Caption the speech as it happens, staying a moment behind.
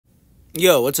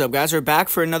Yo, what's up, guys? We're back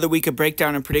for another week of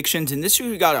breakdown and predictions, and this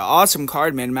week we got an awesome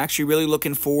card, man. I'm actually really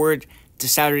looking forward to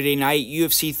Saturday night,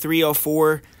 UFC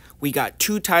 304. We got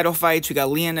two title fights. We got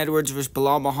Leon Edwards versus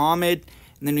Belal Muhammad,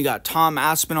 and then we got Tom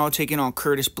Aspinall taking on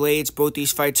Curtis Blades. Both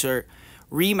these fights are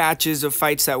rematches of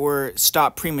fights that were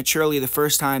stopped prematurely the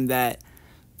first time that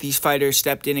these fighters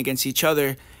stepped in against each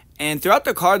other. And throughout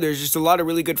the card, there's just a lot of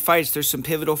really good fights. There's some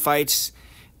pivotal fights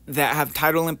that have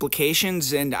title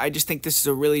implications, and I just think this is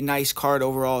a really nice card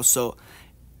overall. So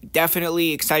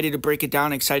definitely excited to break it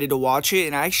down, excited to watch it,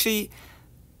 and I actually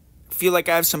feel like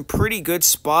I have some pretty good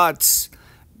spots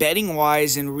betting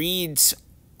wise and reads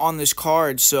on this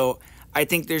card. So I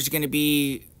think there's going to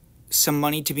be some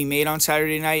money to be made on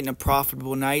Saturday night and a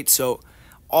profitable night. So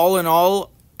all in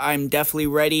all, I'm definitely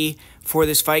ready for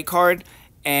this fight card.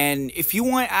 And if you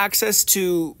want access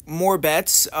to more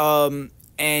bets,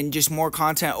 and just more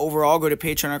content overall, go to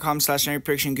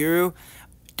Patreon.com/PredictionGuru.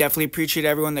 Definitely appreciate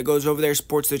everyone that goes over there,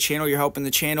 supports the channel. You're helping the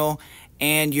channel,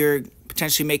 and you're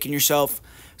potentially making yourself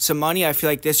some money. I feel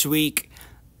like this week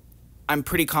I'm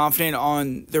pretty confident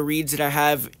on the reads that I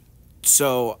have,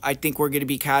 so I think we're going to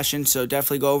be cashing. So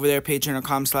definitely go over there,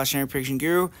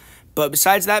 Patreon.com/PredictionGuru. But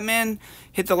besides that, man,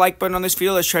 hit the like button on this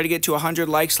video. Let's try to get to 100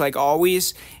 likes like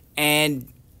always. And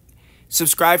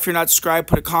subscribe if you're not subscribed.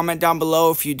 Put a comment down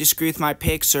below if you disagree with my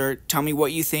picks, or tell me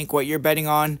what you think, what you're betting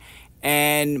on.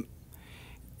 And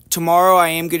tomorrow I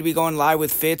am going to be going live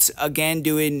with Fitz again,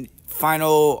 doing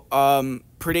final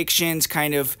predictions,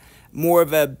 kind of more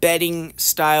of a betting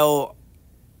style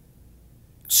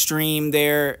stream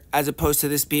there, as opposed to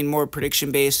this being more prediction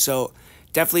based. So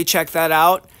definitely check that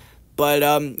out. But,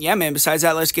 yeah, man, besides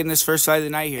that, let's get in this first fight of the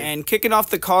night here. And kicking off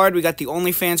the card, we got the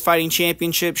OnlyFans Fighting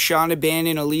Championship, Shauna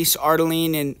Bannon, Elise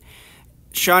Ardeline. And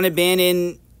Shauna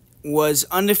Bannon was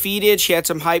undefeated. She had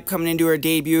some hype coming into her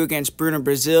debut against Bruna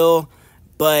Brazil.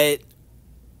 But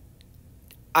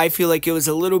I feel like it was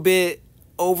a little bit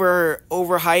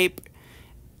overhype.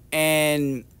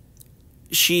 And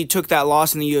she took that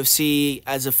loss in the UFC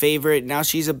as a favorite. Now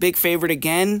she's a big favorite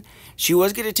again. She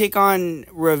was going to take on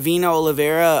Ravina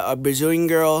Oliveira, a Brazilian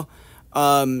girl.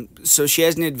 So she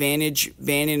has an advantage,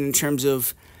 Bannon, in terms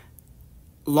of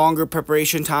longer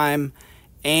preparation time.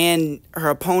 And her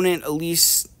opponent,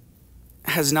 Elise,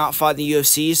 has not fought in the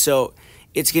UFC. So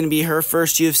it's going to be her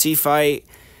first UFC fight.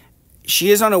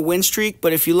 She is on a win streak,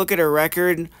 but if you look at her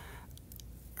record,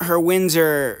 her wins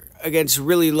are against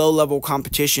really low-level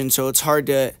competition. So it's hard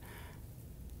to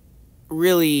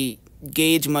really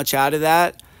gauge much out of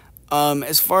that.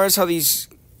 As far as how these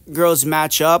girls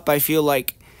match up, I feel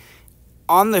like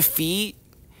on the feet,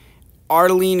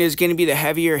 Ardeline is going to be the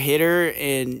heavier hitter,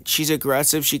 and she's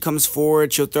aggressive. She comes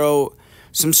forward. She'll throw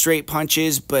some straight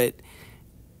punches, but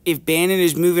if Bannon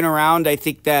is moving around, I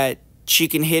think that she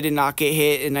can hit and not get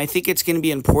hit, and I think it's going to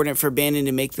be important for Bannon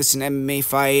to make this an MMA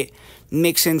fight,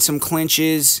 mix in some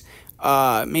clinches,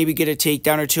 maybe get a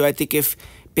takedown or two. I think if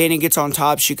Bannon gets on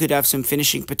top, she could have some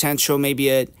finishing potential, maybe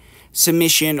a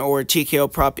submission or TKO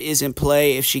prop is in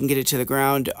play if she can get it to the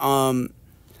ground.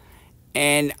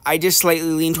 And I just slightly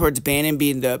lean towards Bannon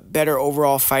being the better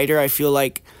overall fighter. I feel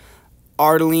like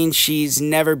Ardeline, she's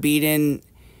never beaten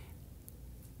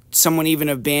someone even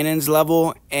of Bannon's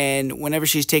level, and whenever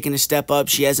she's taken a step up,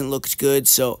 she hasn't looked good.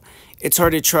 So it's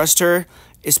hard to trust her,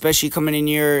 especially coming in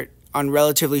here on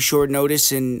relatively short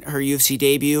notice in her UFC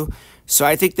debut. So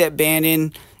I think that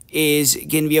Bannon is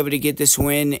going to be able to get this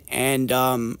win, and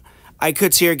I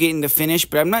could see her getting the finish,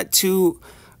 but I'm not too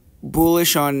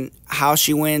bullish on how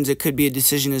she wins. It could be a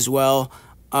decision as well.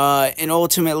 And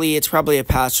ultimately, it's probably a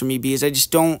pass for me because I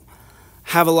just don't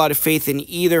have a lot of faith in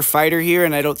either fighter here,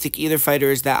 and I don't think either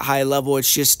fighter is that high level.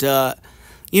 It's just, one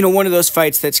of those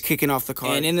fights that's kicking off the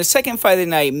card. And in the second fight of the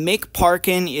night, Mick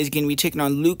Parkin is going to be taking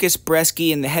on Lucas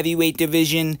Bresky in the heavyweight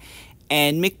division.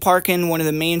 And Mick Parkin, one of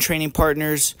the main training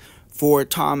partners for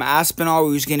Tom Aspinall,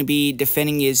 who's going to be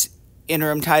defending his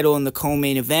interim title in the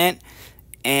co-main event.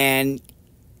 And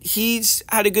he's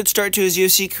had a good start to his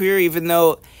UFC career, even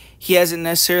though he hasn't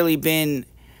necessarily been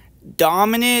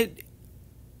dominant.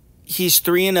 He's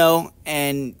 3-0,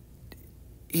 and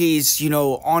he's,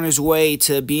 on his way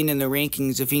to being in the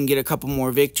rankings if he can get a couple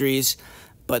more victories.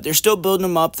 But they're still building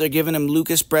him up. They're giving him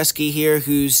Lucas Bresky here,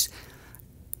 who's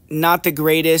not the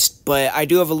greatest, but I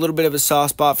do have a little bit of a soft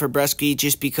spot for Bresky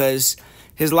just because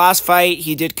his last fight,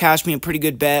 he did cash me a pretty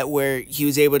good bet where he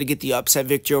was able to get the upset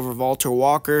victory over Walter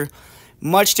Walker.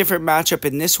 Much different matchup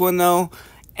in this one, though,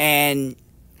 and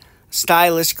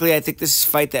stylistically, I think this is a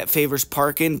fight that favors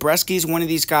Parkin. Bresky's one of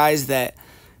these guys that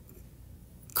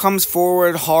comes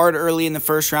forward hard early in the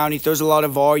first round. He throws a lot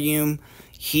of volume.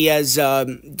 He has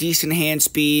decent hand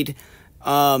speed.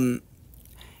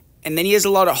 And then he has a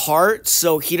lot of heart,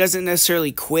 so he doesn't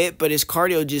necessarily quit, but his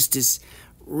cardio just is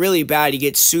really bad. He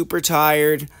gets super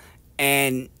tired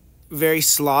and very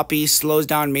sloppy, slows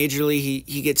down majorly.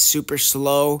 He gets super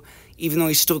slow. Even though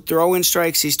he's still throwing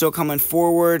strikes, he's still coming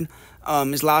forward.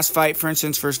 His last fight, for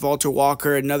instance, versus Walter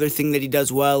Walker, another thing that he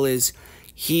does well is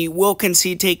he will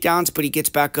concede takedowns, but he gets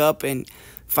back up and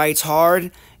fights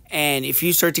hard. And if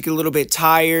you start to get a little bit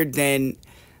tired, then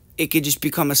it could just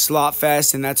become a slot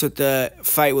fest, and that's what the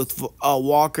fight with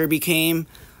Walker became.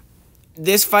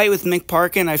 This fight with Mick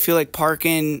Parkin, I feel like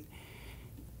Parkin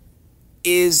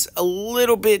is a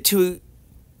little bit too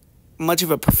much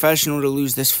of a professional to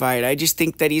lose this fight. I just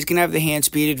think that he's going to have the hand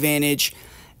speed advantage,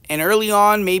 and early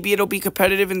on, maybe it'll be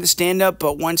competitive in the stand-up,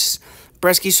 but once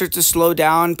Bresky starts to slow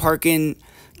down, Parkin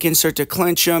can start to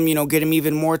clinch him, get him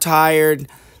even more tired,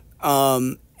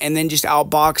 and then just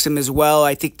outbox him as well.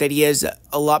 I think that he has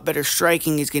a lot better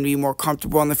striking. He's going to be more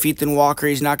comfortable on the feet than Walker.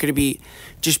 He's not going to be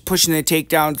just pushing the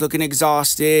takedowns, looking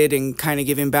exhausted, and kind of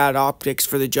giving bad optics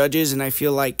for the judges. And I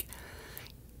feel like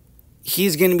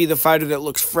he's going to be the fighter that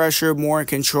looks fresher, more in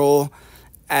control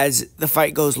as the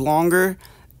fight goes longer.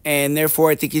 And therefore,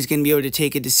 I think he's going to be able to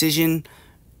take a decision.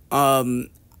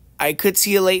 I could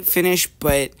see a late finish,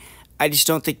 but I just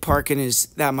don't think Parkin is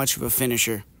that much of a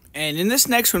finisher. And in this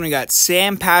next one, we got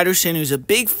Sam Patterson, who's a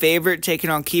big favorite, taking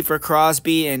on Kiefer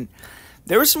Crosby. And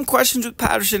there were some questions with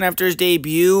Patterson after his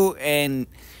debut, and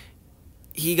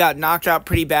he got knocked out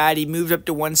pretty bad. He moved up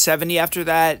to 170 after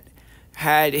that,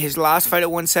 had his last fight at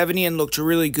 170, and looked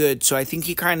really good. So I think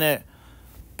he kind of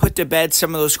put to bed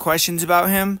some of those questions about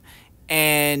him.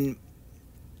 And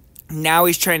now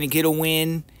he's trying to get a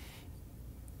win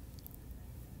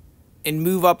and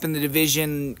move up in the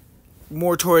division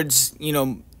more towards,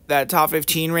 that top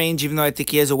 15 range, even though I think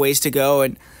he has a ways to go.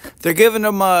 And they're giving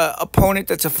him a opponent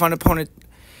that's a fun opponent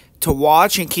to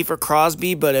watch in Kiefer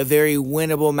Crosby, but a very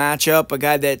winnable matchup. A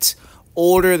guy that's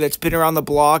older, that's been around the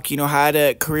block, had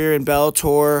a career in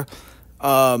Bellator,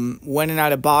 went and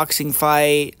had a boxing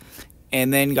fight,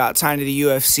 and then got signed to the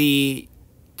UFC.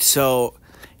 So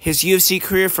his UFC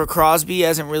career for Crosby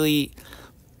hasn't really,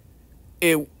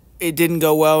 it didn't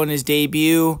go well in his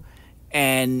debut,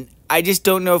 and I just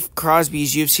don't know if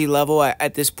Crosby's UFC level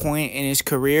at this point in his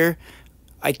career.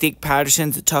 I think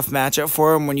Patterson's a tough matchup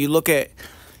for him. When you look at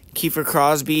Kiefer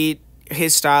Crosby,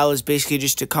 his style is basically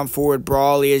just to come forward,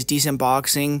 brawl. He has decent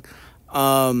boxing,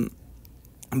 but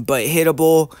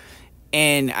hittable.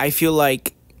 And I feel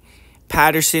like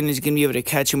Patterson is going to be able to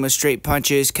catch him with straight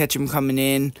punches, catch him coming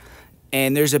in.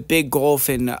 And there's a big gulf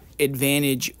and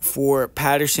advantage for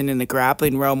Patterson in the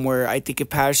grappling realm, where I think if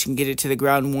Patterson can get it to the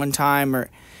ground one time or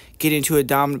get into a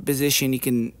dominant position, he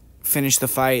can finish the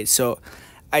fight. So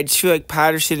I just feel like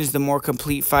Patterson is the more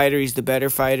complete fighter. He's the better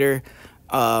fighter,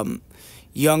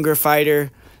 younger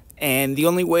fighter. And the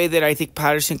only way that I think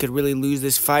Patterson could really lose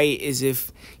this fight is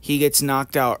if he gets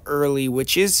knocked out early,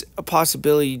 which is a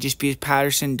possibility just because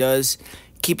Patterson does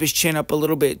keep his chin up a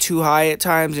little bit too high at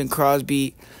times, and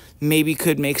Crosby maybe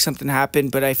could make something happen.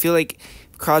 But I feel like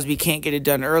if Crosby can't get it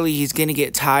done early, he's going to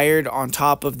get tired on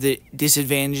top of the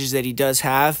disadvantages that he does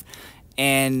have.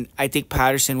 And I think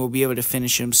Patterson will be able to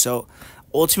finish him. So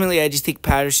ultimately, I just think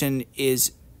Patterson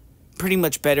is pretty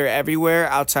much better everywhere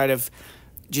outside of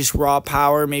just raw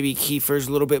power. Maybe Kiefer's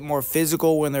a little bit more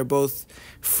physical when they're both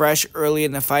fresh early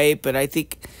in the fight. But I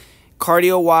think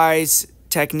cardio-wise,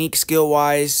 technique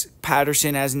skill-wise,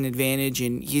 Patterson has an advantage,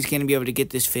 and he's going to be able to get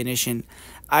this finish. And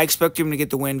I expect him to get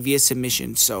the win via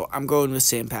submission, so I'm going with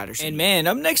Sam Patterson. And man,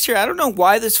 up next here, I don't know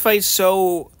why this fight's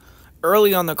so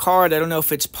early on the card. I don't know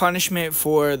if it's punishment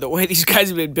for the way these guys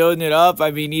have been building it up.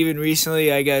 I mean, even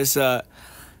recently, I guess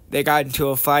they got into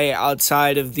a fight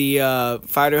outside of the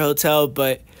fighter hotel.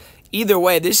 But either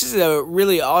way, this is a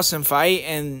really awesome fight,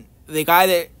 and the guy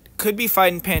that could be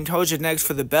fighting Pantoja next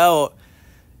for the belt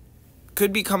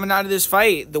could be coming out of this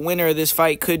fight. The winner of this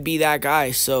fight could be that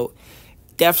guy, so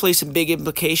definitely some big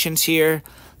implications here.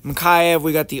 Mikhaev,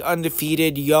 we got the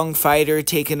undefeated young fighter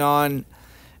taking on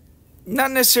not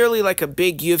necessarily like a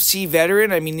big UFC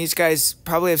veteran. I mean, these guys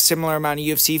probably have similar amount of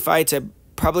UFC fights.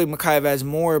 Probably Mikhaev has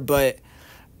more, but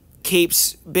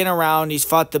Cape's been around. He's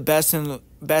fought the best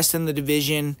in the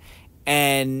division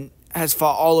and has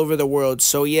fought all over the world.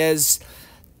 So he has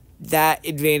that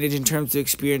advantage in terms of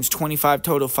experience, 25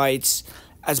 total fights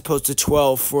as opposed to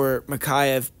 12 for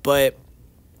Mikhaev. But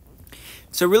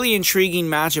it's a really intriguing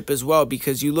matchup as well,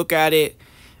 because you look at it,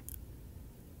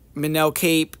 Manel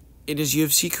Cape in his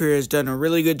UFC career has done a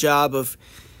really good job of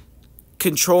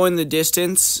controlling the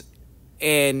distance,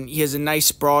 and he has a nice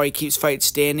sprawl. He keeps fights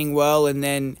standing well, and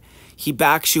then he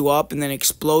backs you up and then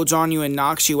explodes on you and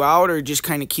knocks you out, or just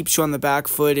kind of keeps you on the back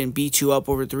foot and beats you up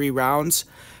over 3 rounds.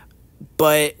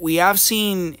 But we have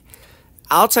seen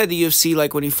outside the UFC,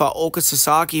 like when he fought Oka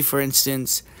Sasaki, for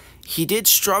instance, he did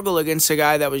struggle against a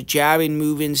guy that was jabbing,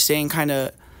 moving, staying kind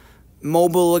of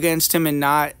mobile against him and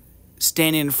not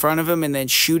standing in front of him and then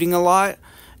shooting a lot.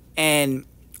 And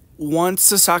once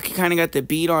Sasaki kind of got the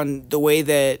beat on the way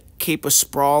that Cape was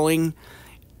sprawling,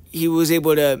 he was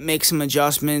able to make some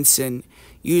adjustments and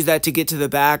use that to get to the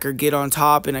back or get on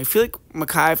top. And I feel like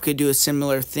Mokaev could do a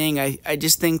similar thing. I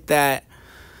just think that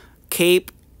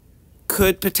Cape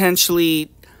could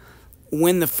potentially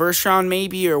win the first round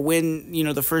maybe, or win,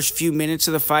 the first few minutes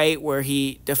of the fight where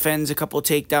he defends a couple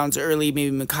takedowns early.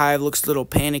 Maybe Mokaev looks a little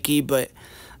panicky, but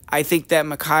I think that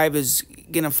Mokaev is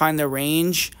going to find the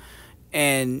range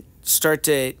and start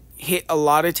to hit a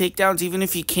lot of takedowns. Even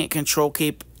if he can't control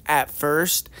Cape at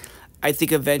first, I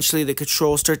think eventually the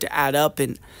controls start to add up.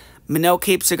 And Manel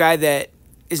Cape's a guy that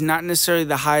is not necessarily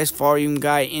the highest volume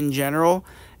guy in general,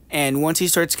 and once he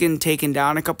starts getting taken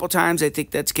down a couple times, I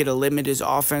think that's going to limit his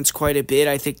offense quite a bit.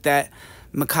 I think that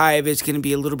Mokaev is going to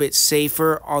be a little bit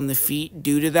safer on the feet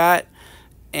due to that.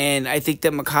 And I think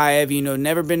that Mokaev,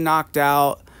 never been knocked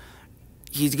out.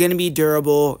 He's going to be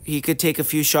durable. He could take a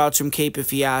few shots from Cape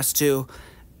if he has to.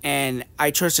 And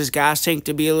I trust his gas tank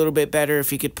to be a little bit better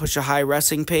if he could push a high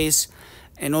wrestling pace.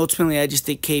 And ultimately, I just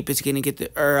think Cape is going to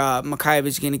Mokaev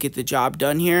is going to get the job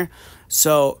done here.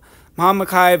 So Muhammad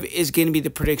Mokaev is going to be the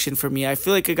prediction for me. I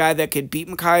feel like a guy that could beat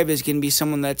Mokaev is going to be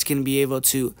someone that's going to be able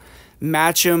to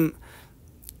match him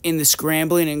in the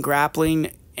scrambling and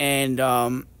grappling,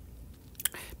 and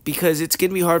because it's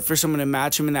going to be hard for someone to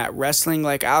match him in that wrestling.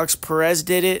 Like Alex Perez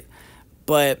did it,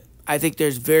 but I think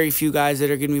there's very few guys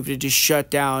that are going to be able to just shut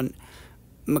down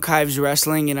Mokaev's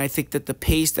wrestling, and I think that the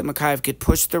pace that Mokaev could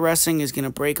push the wrestling is going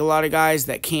to break a lot of guys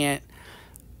that can't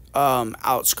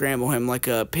out-scramble him, like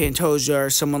a Pantoja or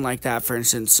someone like that, for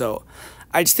instance. So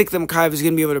I just think that Mokaev is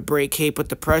going to be able to break Cape with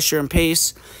the pressure and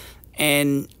pace,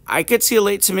 and I could see a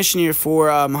late submission here for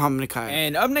Muhammad Mokaev.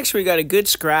 And up next, we got a good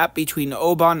scrap between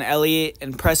Obon Elliott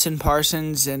and Preston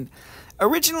Parsons, and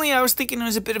originally I was thinking it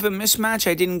was a bit of a mismatch.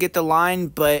 I didn't get the line,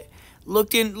 but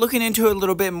looking into it a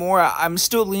little bit more, I'm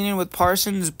still leaning with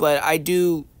Parsons, but I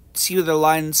do see the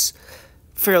line's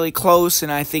fairly close,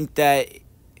 and I think that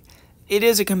it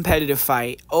is a competitive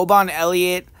fight. Obon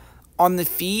Elliott, on the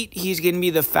feet, he's going to be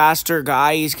the faster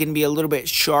guy. He's going to be a little bit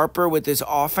sharper with his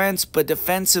offense, but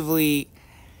defensively,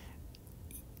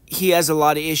 he has a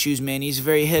lot of issues, man. He's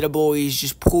very hittable. He's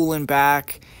just pulling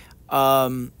back,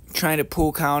 trying to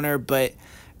pull counter, but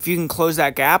if you can close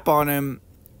that gap on him,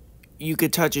 you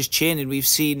could touch his chin, and we've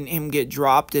seen him get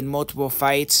dropped in multiple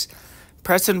fights.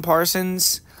 Preston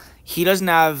Parsons, he doesn't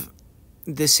have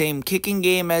the same kicking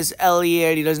game as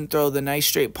Elliott. He doesn't throw the nice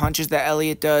straight punches that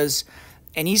Elliott does,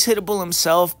 and he's hittable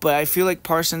himself, but I feel like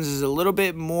Parsons is a little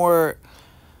bit more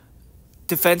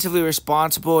defensively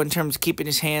responsible in terms of keeping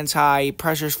his hands high. He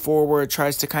pressures forward,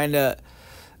 tries to kind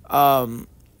of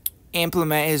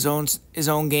implement his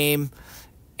own game,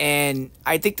 and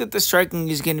I think that the striking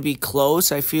is going to be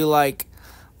close. I feel like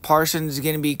Parsons is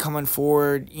going to be coming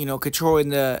forward, controlling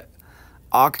the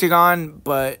octagon,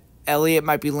 but Elliott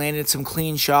might be landing some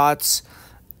clean shots,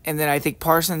 and then I think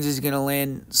Parsons is going to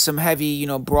land some heavy,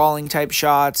 brawling type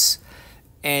shots.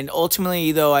 And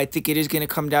ultimately, though, I think it is going to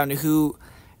come down to who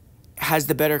has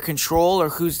the better control or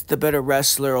who's the better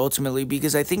wrestler ultimately,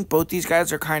 because I think both these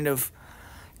guys are kind of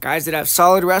guys that have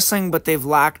solid wrestling, but they've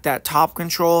lacked that top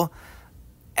control.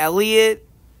 Elliott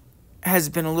has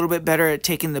been a little bit better at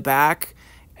taking the back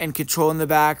and controlling the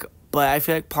back, but I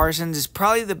feel like Parsons is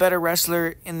probably the better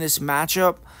wrestler in this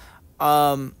matchup.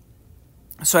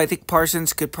 So I think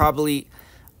Parsons could probably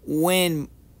win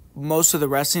most of the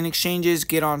wrestling exchanges,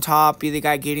 get on top, be the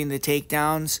guy getting the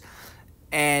takedowns,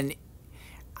 and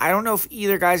I don't know if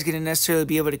either guy's going to necessarily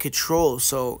be able to control.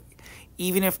 So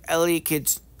even if Elliott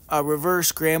could reverse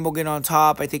scramble, get on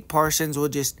top, I think Parsons will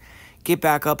just get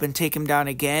back up and take him down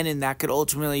again, and that could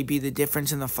ultimately be the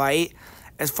difference in the fight.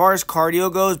 As far as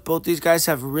cardio goes, both these guys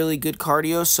have really good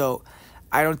cardio, so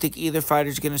I don't think either fighter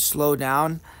is going to slow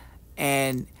down.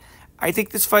 And I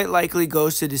think this fight likely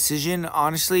goes to decision,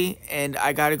 honestly, and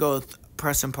I got to go with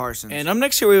Preston Parsons. And up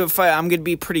next here we have a fight I'm going to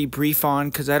be pretty brief on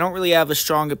because I don't really have a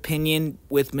strong opinion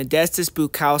with Modestas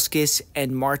Bukauskas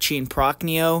and Marcin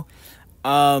Prachnio.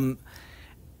 I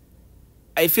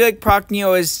feel like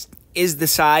Prachnio is the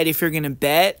side if you're going to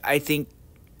bet. I think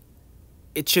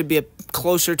it should be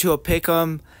closer to a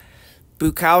pick'em.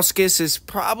 Bukauskas is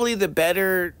probably the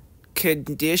better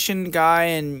conditioned guy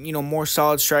and, more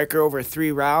solid striker over 3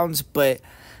 rounds, but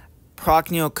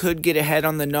Prochnio could get ahead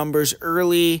on the numbers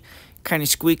early, kind of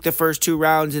squeak the first 2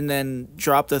 rounds, and then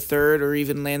drop the third, or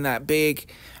even land that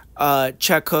big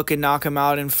check hook and knock him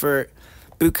out. And for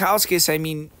Bukauskas, I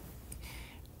mean,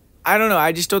 I don't know.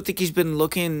 I just don't think he's been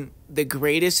looking the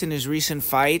greatest in his recent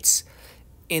fights.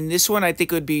 In this one, I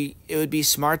think it would be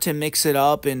smart to mix it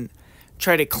up and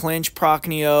try to clinch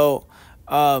Prochnio,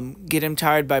 get him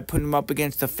tired by putting him up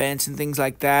against the fence and things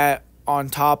like that, on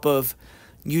top of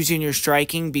using your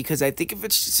striking. Because I think if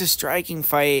it's just a striking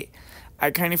fight,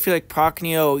 I kind of feel like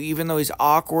Prochnio, even though he's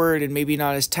awkward and maybe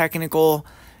not as technical,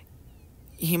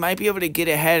 he might be able to get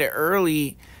ahead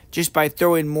early just by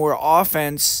throwing more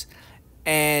offense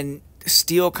and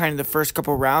steal kind of the first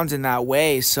couple rounds in that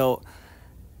way. So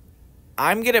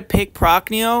I'm going to pick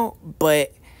Prochnio,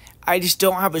 but I just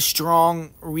don't have a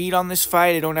strong read on this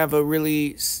fight. I don't have a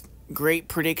really great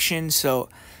prediction. So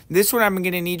this one I'm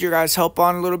going to need your guys' help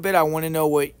on a little bit. I want to know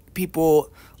what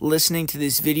people listening to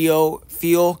this video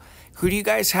feel. Who do you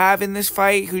guys have in this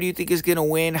fight? Who do you think is going to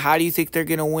win? How do you think they're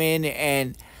going to win?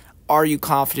 And are you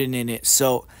confident in it?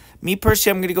 So me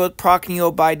personally, I'm going to go with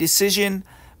Prochnio by decision,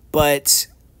 but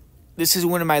this is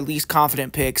one of my least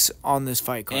confident picks on this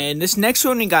fight card. And this next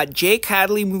one, we got Jake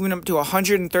Hadley moving up to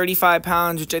 135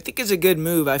 pounds, which I think is a good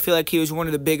move. I feel like he was one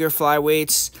of the bigger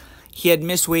flyweights. He had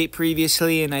missed weight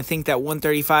previously, and I think that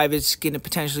 135 is going to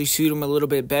potentially suit him a little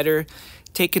bit better.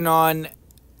 Taking on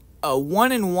a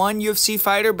 1-1 UFC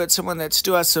fighter, but someone that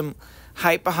still has some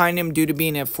hype behind him due to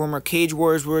being a former Cage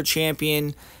Wars world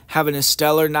champion, having a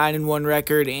stellar 9-1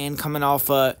 record, and coming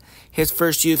off his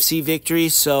first UFC victory.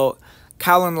 So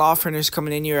Colin Loughran is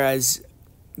coming in here as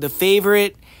the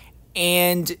favorite,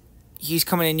 and he's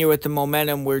coming in here with the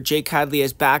momentum where Jake Hadley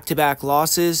has back-to-back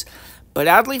losses. But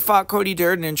Hadley fought Cody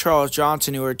Durden and Charles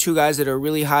Johnson, who are two guys that are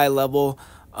really high level.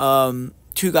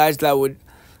 Two guys that would,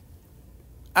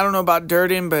 I don't know about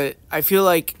Durden, but I feel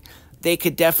like they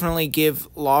could definitely give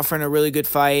Loughran a really good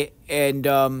fight. And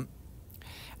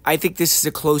I think this is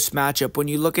a close matchup. When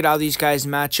you look at how these guys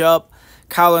match up,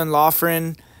 Colin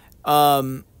Loughran,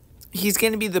 he's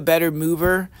going to be the better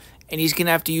mover, and he's going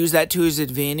to have to use that to his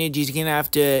advantage. He's going to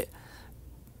have to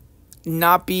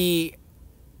not be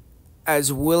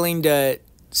as willing to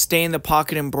stay in the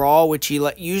pocket and brawl, which he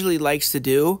usually likes to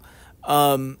do.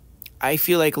 I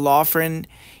feel like Loughran,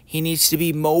 he needs to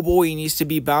be mobile. He needs to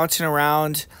be bouncing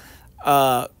around,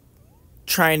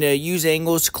 trying to use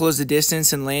angles to close the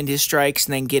distance and land his strikes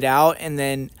and then get out, and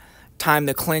then time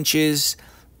the clinches,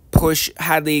 push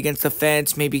Hadley against the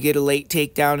fence, maybe get a late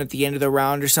takedown at the end of the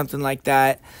round or something like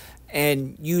that,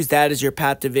 and use that as your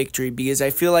path to victory. Because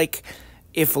I feel like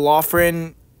if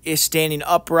Loughran is standing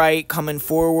upright, coming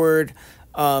forward,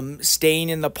 staying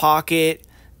in the pocket,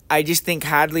 I just think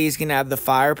Hadley is going to have the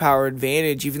firepower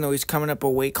advantage. Even though he's coming up a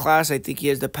weight class, I think he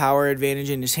has the power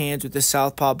advantage in his hands with the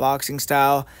southpaw boxing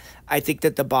style. I think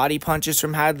that the body punches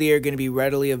from Hadley are going to be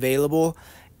readily available.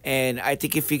 And I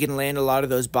think if he can land a lot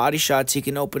of those body shots, he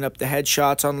can open up the head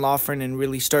shots on Loughran and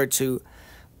really start to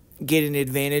get an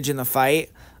advantage in the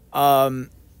fight.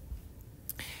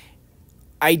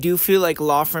 I do feel like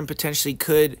Loughran potentially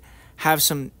could have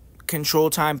some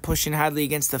control time pushing Hadley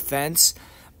against the fence.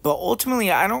 But ultimately,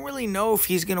 I don't really know if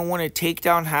he's going to want to take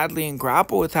down Hadley and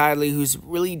grapple with Hadley, who's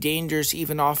really dangerous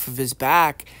even off of his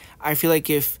back. I feel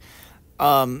like if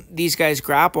these guys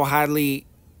grapple, Hadley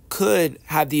could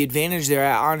have the advantage there.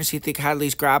 I honestly think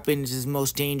Hadley's grappling is his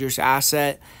most dangerous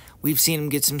asset. We've seen him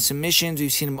get some submissions.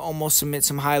 We've seen him almost submit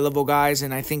some high-level guys,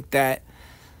 and I think that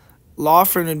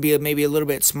Loughran would be maybe a little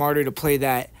bit smarter to play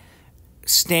that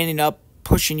standing up,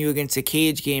 pushing you against a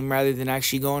cage game rather than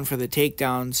actually going for the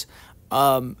takedowns.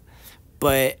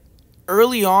 But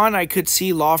early on, I could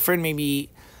see Loughran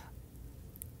maybe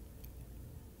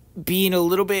being a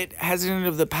little bit hesitant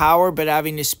of the power, but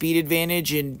having the speed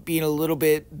advantage and being a little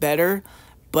bit better.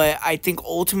 But I think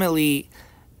ultimately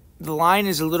the line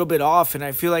is a little bit off, and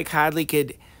I feel like Hadley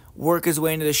could work his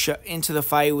way into the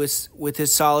fight with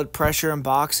his solid pressure and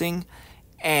boxing.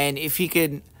 And if he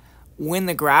could win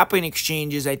the grappling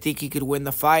exchanges, I think he could win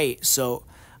the fight. So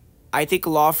I think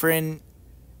Loughran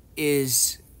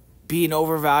is being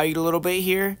overvalued a little bit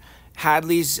here.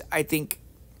 Hadley's, I think,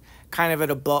 kind of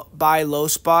at a buy low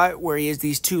spot where he has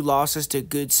these two losses to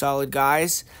good, solid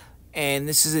guys. And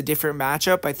this is a different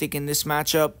matchup. I think in this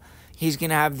matchup, he's going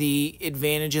to have the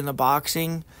advantage in the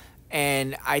boxing.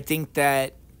 And I think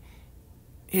that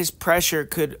his pressure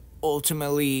could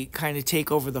ultimately kind of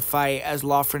take over the fight as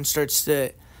Loughran starts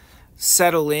to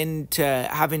settle into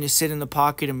having to sit in the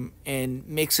pocket and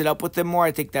mix it up with them more.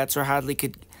 I think that's where Hadley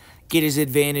could get his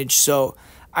advantage. So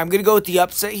I'm going to go with the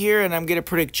upset here, and I'm going to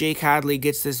predict Jake Hadley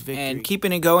gets this victory. And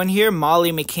keeping it going here,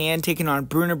 Molly McCann taking on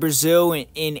Bruna Brazil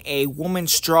in a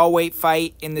women's strawweight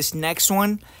fight in this next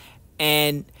one.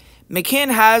 And McCann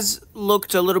has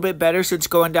looked a little bit better since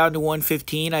going down to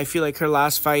 115. I feel like her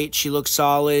last fight, she looked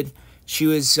solid. She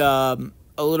was a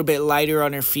little bit lighter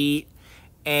on her feet,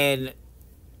 and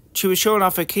she was showing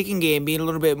off a kicking game, being a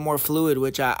little bit more fluid,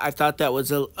 which I thought that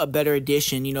was a better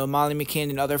addition. You know, Molly McCann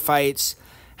in other fights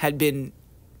had been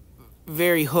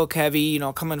very hook heavy, you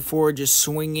know, coming forward, just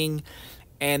swinging.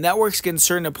 And that works against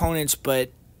certain opponents,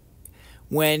 but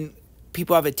when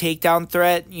people have a takedown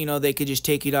threat, you know, they could just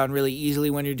take you down really easily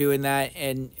when you're doing that.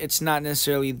 And it's not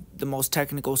necessarily the most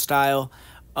technical style.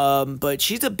 But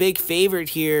she's a big favorite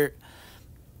here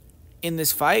in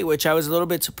this fight, which I was a little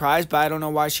bit surprised by. I don't know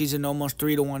why she's an almost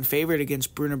 3-1 favorite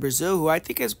against Bruna Brazil, who I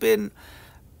think has been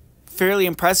fairly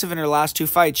impressive in her last 2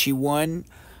 fights. She won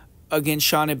against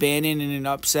Shauna Bannon in an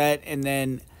upset, and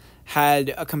then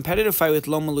had a competitive fight with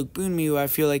Loma Lookboonmee, who I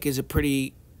feel like is a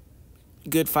pretty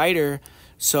good fighter.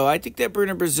 So I think that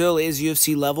Bruna Brazil is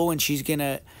UFC level, and she's going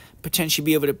to potentially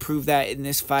be able to prove that in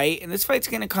this fight. And this fight's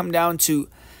going to come down to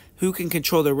who can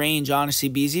control the range, honestly,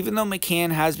 because even though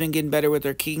McCann has been getting better with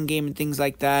her kicking game and things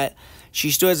like that,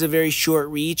 she still has a very short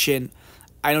reach, and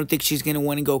I don't think she's going to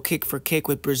want to go kick for kick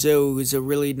with Brazil, who's a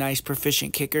really nice,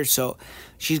 proficient kicker. So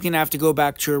she's going to have to go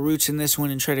back to her roots in this one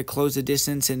and try to close the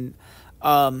distance and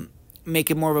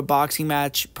make it more of a boxing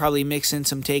match, probably mix in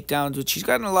some takedowns, which she's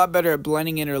gotten a lot better at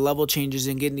blending in her level changes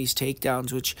and getting these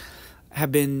takedowns, which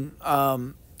have been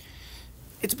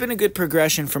it's been a good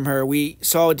progression from her. We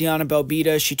saw Diana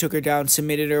Belbita. She took her down,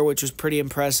 submitted her, which was pretty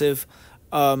impressive.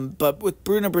 But with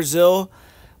Bruna Brazil,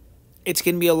 it's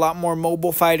going to be a lot more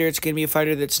mobile fighter. It's going to be a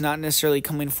fighter that's not necessarily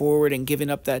coming forward and giving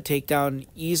up that takedown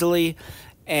easily.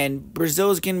 And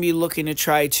Brazil is going to be looking to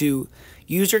try to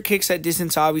use her kicks at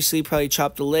distance, obviously, probably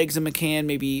chop the legs of McCann,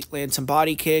 maybe land some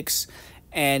body kicks.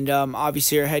 And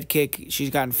obviously her head kick, she's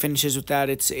gotten finishes with that.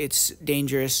 It's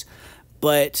dangerous.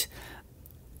 But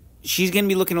she's going to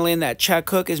be looking to land that check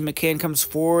hook as McCann comes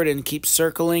forward and keeps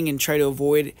circling and try to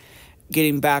avoid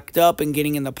getting backed up and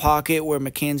getting in the pocket, where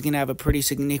McCann's going to have a pretty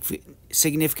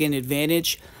significant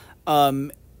advantage.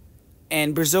 And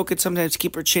Brazil could sometimes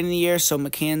keep her chin in the air, so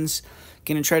McCann's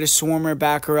going to try to swarm her,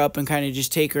 back her up, and kind of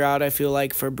just take her out. I feel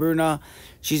like for Bruna,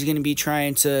 she's going to be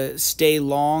trying to stay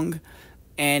long.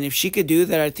 And if she could do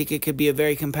that, I think it could be a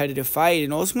very competitive fight.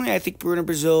 And ultimately, I think Bruna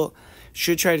Brazil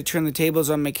should try to turn the tables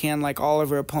on McCann like all of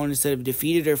her opponents that have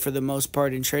defeated her for the most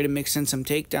part, and try to mix in some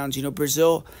takedowns. You know,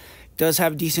 Brazil does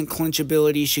have decent clinch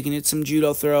ability. She can hit some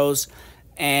judo throws,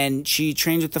 and she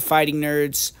trains with the Fighting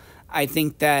Nerds. I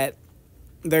think that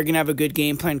they're going to have a good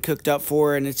game plan cooked up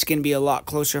for her, and it's going to be a lot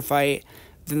closer fight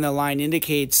than the line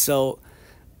indicates. So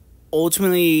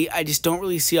ultimately, I just don't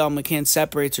really see how McCann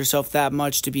separates herself that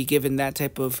much to be given that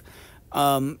type of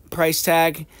price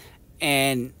tag.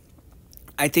 And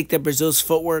I think that Brazil's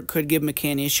footwork could give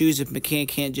McCann issues if McCann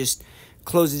can't just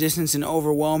close the distance and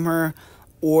overwhelm her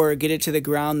or get it to the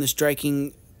ground. The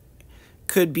striking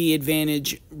could be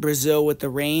advantage Brazil with the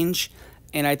range,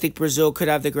 and I think Brazil could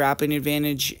have the grappling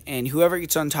advantage, and whoever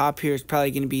gets on top here is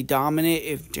probably going to be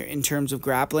dominant in terms of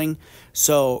grappling.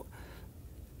 So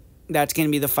that's going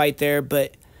to be the fight there.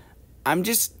 But I'm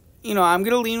just, I'm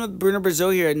going to lean with Bruna Brazil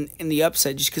here in the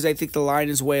upset, just because I think the line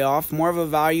is way off. More of a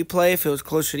value play. If it was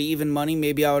closer to even money,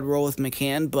 maybe I would roll with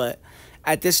McCann, but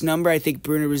at this number, I think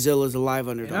Bruna Brazil is a live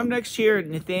underdog. And up next here,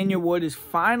 Nathaniel Wood is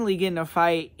finally getting a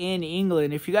fight in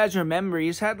England. If you guys remember,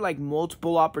 he's had like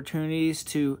multiple opportunities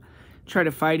to try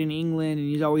to fight in England, and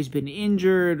he's always been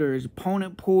injured, or his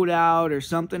opponent pulled out, or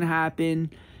something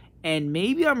happened. And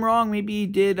maybe I'm wrong. Maybe he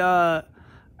did. I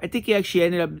think he actually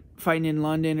ended up fighting in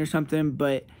London or something,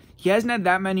 but he hasn't had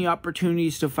that many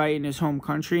opportunities to fight in his home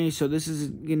country. So this is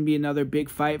going to be another big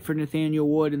fight for Nathaniel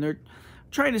Wood, and they're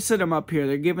trying to set him up here.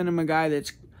 They're giving him a guy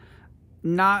that's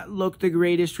not looked the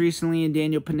greatest recently in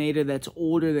Daniel Pineda, that's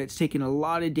older, that's taken a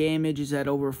lot of damage, is at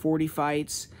over 40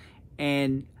 fights,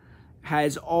 and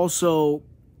has also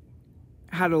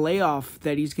had a layoff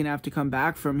that he's going to have to come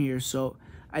back from here. So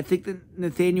I think that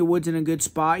Nathaniel Wood's in a good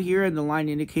spot here, and the line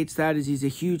indicates that as he's a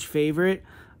huge favorite.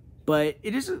 But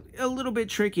it is a little bit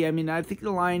tricky. I mean, I think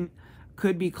the line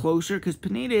could be closer because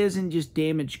Pineda isn't just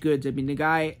damaged goods. I mean, the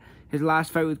guy, his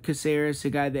last fight with Caceres, a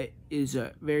guy that is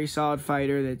a very solid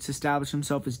fighter that's established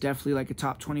himself as definitely like a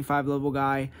top 25 level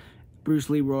guy, Bruce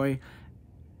Leroy.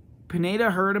 Pineda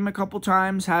hurt him a couple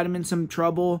times, had him in some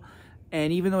trouble,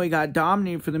 and even though he got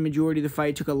dominated for the majority of the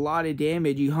fight, took a lot of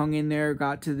damage, he hung in there,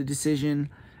 got to the decision,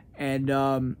 and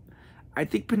I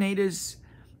think Pineda's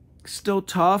still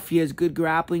tough. He has good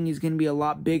grappling. He's going to be a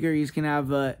lot bigger. He's going to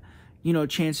have a,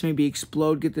 chance to maybe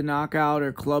explode, get the knockout,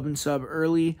 or club and sub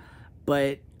early.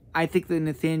 But I think that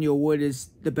Nathaniel Wood is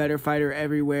the better fighter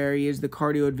everywhere. He has the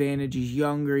cardio advantage. He's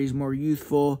younger. He's more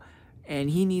youthful. And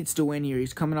he needs to win here.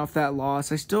 He's coming off that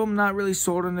loss. I still am not really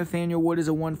sold on Nathaniel Wood as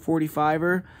a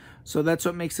 145er. So that's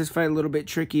what makes this fight a little bit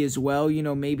tricky as well.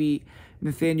 Maybe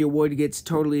Nathaniel Wood gets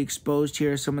totally exposed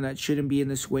here as someone that shouldn't be in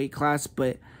this weight class.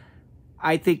 But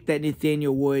I think that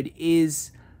Nathaniel Wood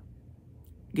is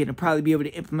going to probably be able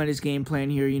to implement his game plan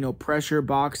here. Pressure,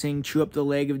 boxing, chew up the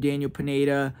leg of Daniel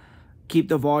Pineda, keep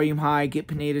the volume high, get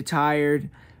Pineda tired,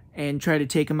 and try to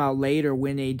take him out late or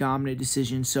win a dominant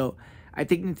decision. So I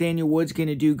think Nathaniel Wood's going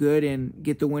to do good and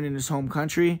get the win in his home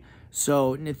country.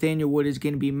 So Nathaniel Wood is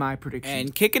going to be my prediction.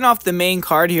 And kicking off the main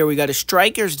card here, we got a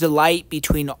striker's delight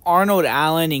between Arnold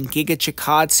Allen and Giga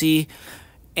Chikadze.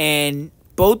 And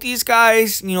both these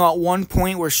guys, at one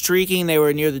point were streaking. They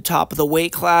were near the top of the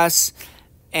weight class.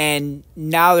 And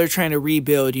now they're trying to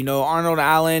rebuild. Arnold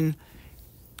Allen,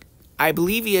 I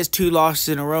believe he has 2 losses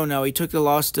in a row now. He took the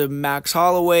loss to Max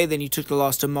Holloway, then he took the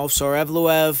loss to Movsar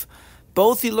Evloev.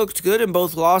 Both he looked good in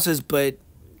both losses, but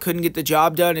couldn't get the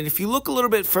job done. And if you look a little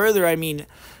bit further,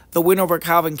 the win over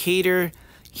Calvin Kattar,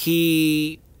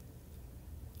 he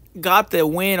got the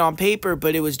win on paper,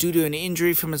 but it was due to an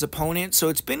injury from his opponent. So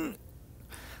it's been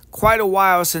quite a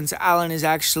while since Allen has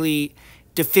actually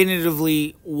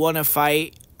definitively won a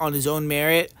fight on his own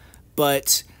merit.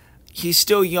 But he's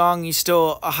still young. He's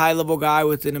still a high-level guy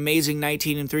with an amazing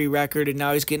 19-3 record, and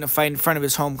now he's getting a fight in front of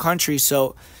his home country.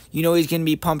 So he's going to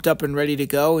be pumped up and ready to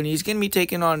go, and he's going to be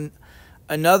taking on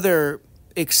another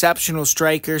exceptional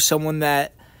striker, someone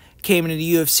that came into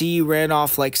the UFC, ran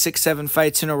off like 6-7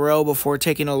 fights in a row before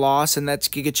taking a loss, and that's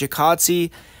Giga Chikadze.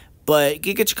 But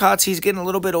Giga Chikadze's getting a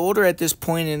little bit older at this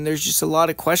point, and there's just a lot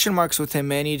of question marks with him,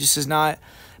 man. He just has not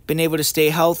been able to stay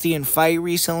healthy and fight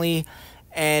recently.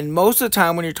 And most of the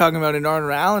time when you're talking about an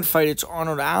Arnold Allen fight, it's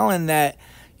Arnold Allen that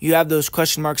you have those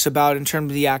question marks about in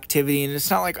terms of the activity. And it's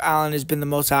not like Allen has been the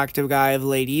most active guy of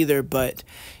late either, but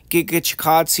Giga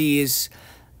Chikadze has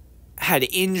had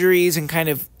injuries and kind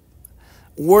of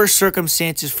worse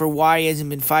circumstances for why he hasn't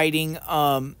been fighting,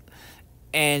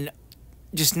 and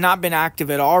just not been active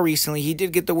at all recently. He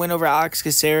did get the win over Alex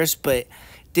Caceres, but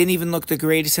didn't even look the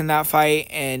greatest in that fight.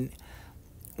 And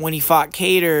when he fought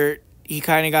Kattar, he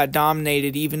kind of got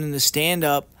dominated even in the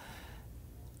stand-up.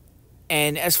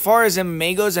 And as far as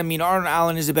MMA goes, Arnold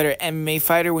Allen is a better MMA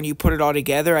fighter when you put it all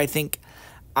together.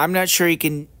 I'm not sure he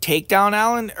can take down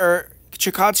Allen or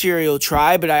Chikadze, or he'll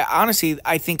try, but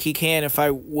I think he can if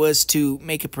I was to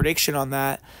make a prediction on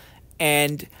that.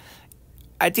 And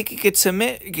I think he could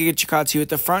submit Giga Chikadze with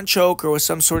the front choke or with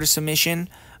some sort of submission.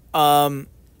 And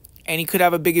he could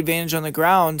have a big advantage on the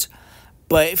ground.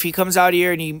 But if he comes out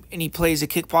here and he plays a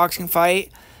kickboxing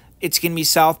fight, it's going to be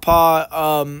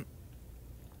southpaw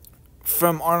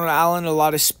from Arnold Allen, a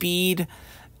lot of speed.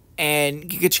 And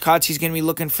Giga Chikadze is going to be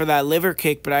looking for that liver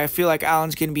kick. But I feel like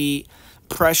Allen's going to be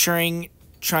pressuring,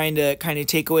 trying to kind of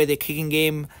take away the kicking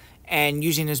game and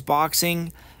using his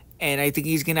boxing. And I think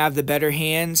he's going to have the better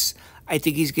hands. I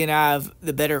think he's going to have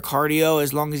the better cardio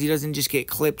as long as he doesn't just get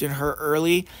clipped and hurt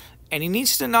early. And he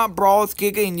needs to not brawl with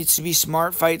Giga. He needs to be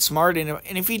smart, fight smart. And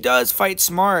if he does fight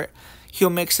smart, he'll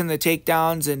mix in the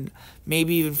takedowns and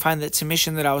maybe even find that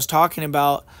submission that I was talking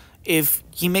about. If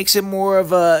he makes it more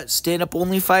of a stand-up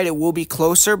only fight, it will be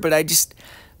closer. But I just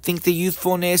think the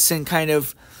youthfulness and kind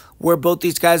of where both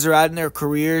these guys are at in their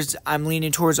careers, I'm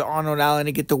leaning towards Arnold Allen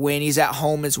to get the win. He's at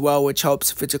home as well, which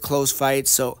helps if it's a close fight.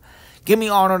 So give me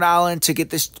Arnold Allen to get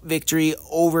this victory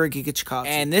over Giga Chikadze.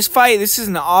 And this fight, this is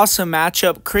an awesome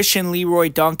matchup. Christian Leroy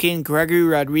Duncan, Gregory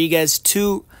Rodriguez,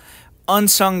 2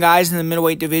 unsung guys in the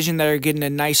middleweight division that are getting a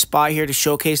nice spot here to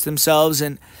showcase themselves.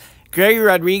 And Gregory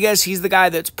Rodriguez, he's the guy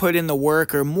that's put in the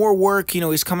work, or more work.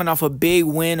 He's coming off a big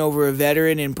win over a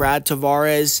veteran in Brad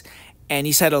Tavares. And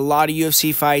he's had a lot of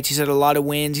UFC fights. He's had a lot of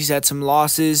wins. He's had some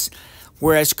losses.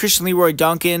 Whereas Christian Leroy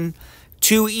Duncan,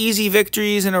 2 easy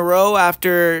victories in a row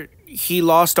after he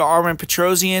lost to Armen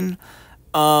Petrosian.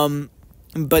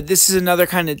 But this is another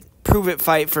kind of prove-it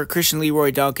fight for Christian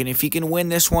Leroy Duncan. If he can win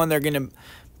this one, they're going to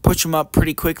push him up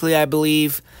pretty quickly, I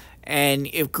believe. And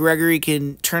if Gregory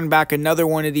can turn back another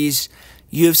one of these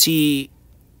UFC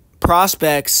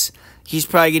prospects, he's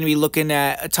probably going to be looking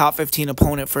at a top 15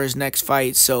 opponent for his next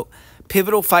fight. So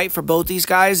pivotal fight for both these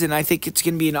guys, and I think it's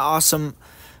going to be an awesome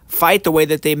fight the way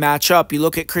that they match up. You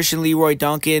look at Christian Leroy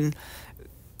Duncan,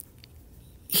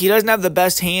 he doesn't have the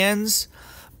best hands,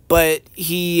 but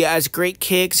he has great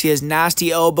kicks. He has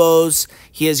nasty elbows.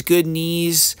 He has good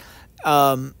knees.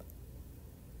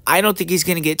 I don't think he's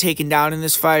going to get taken down in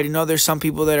this fight. I know there's some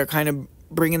people that are kind of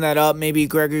bringing that up. Maybe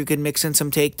Gregory could mix in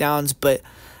some takedowns, but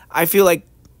I feel like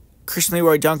Christian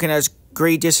Leroy Duncan has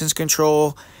great distance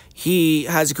control. He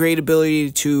has great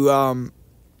ability to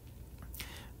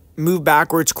move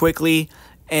backwards quickly,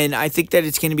 and I think that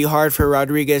it's going to be hard for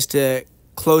Rodriguez to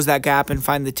close that gap and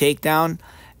find the takedown.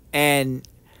 And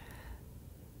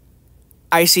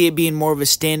I see it being more of a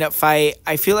stand-up fight.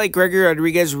 I feel like Gregory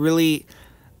Rodriguez really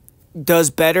does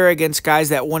better against guys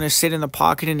that want to sit in the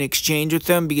pocket and exchange with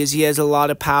them because he has a lot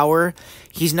of power.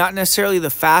 He's not necessarily the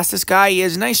fastest guy. He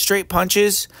has nice straight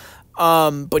punches,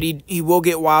 but he will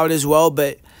get wild as well.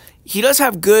 But he does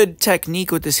have good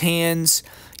technique with his hands.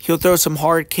 He'll throw some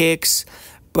hard kicks.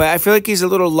 But I feel like he's a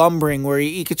little lumbering where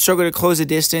he could struggle to close the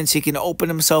distance. He can open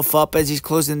himself up as he's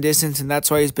closing the distance, and that's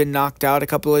why he's been knocked out a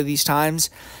couple of these times.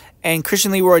 And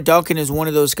Christian Leroy Duncan is one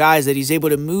of those guys that he's able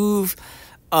to move,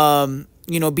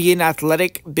 be an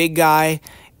athletic big guy,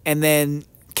 and then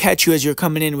catch you as you're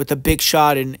coming in with a big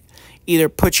shot and either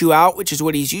put you out, which is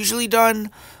what he's usually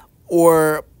done,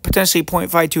 or potentially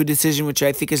point fight to a decision, which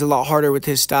I think is a lot harder with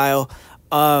his style.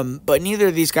 But neither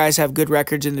of these guys have good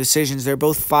records in decisions. They're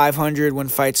both 500 when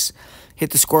fights hit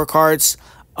the scorecards.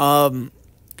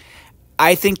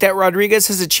 I think that Rodriguez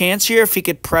has a chance here if he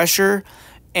could pressure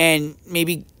and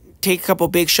maybe take a couple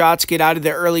big shots, get out of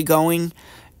the early going,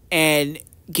 and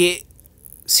get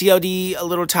CLD a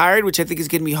little tired, which I think is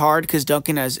going to be hard because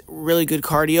Duncan has really good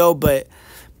cardio. But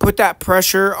put that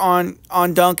pressure on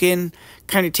Duncan,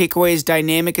 kind of take away his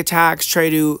dynamic attacks, try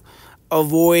to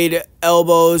avoid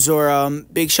elbows or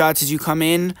big shots as you come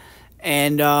in,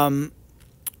 and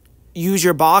use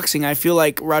your boxing. I feel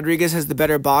like Rodriguez has the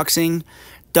better boxing.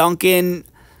 Duncan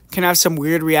can have some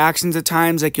weird reactions at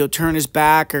times, like he'll turn his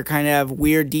back or kind of have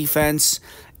weird defense,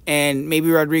 and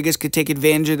maybe Rodriguez could take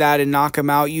advantage of that and knock him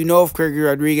out. You know, if Gregory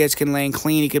Rodriguez can land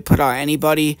clean, he could put out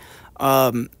anybody.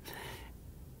 And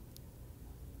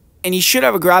he should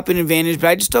have a grappling advantage, but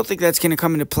I just don't think that's going to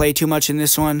come into play too much in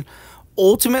this one.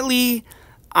 Ultimately,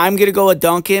 I'm going to go with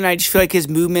Duncan. I just feel like his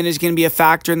movement is going to be a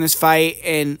factor in this fight.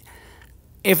 And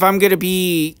if I'm going to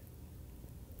be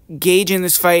gauging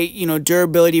this fight,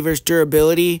 durability versus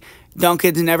durability,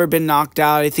 Duncan's never been knocked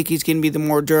out. I think he's going to be the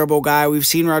more durable guy. We've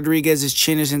seen Rodriguez's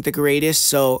chin isn't the greatest.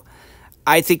 So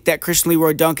I think that Christian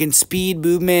Leroy Duncan's speed,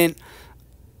 movement,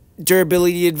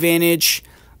 durability advantage,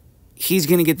 he's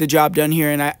going to get the job done here.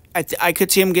 And I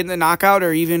could see him getting the knockout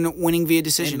or even winning via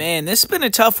decision. And man, this has been a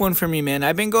tough one for me, man.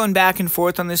 I've been going back and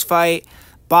forth on this fight.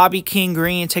 Bobby King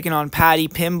Green taking on Paddy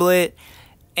Pimblett.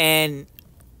 And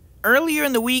earlier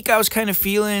in the week, I was kind of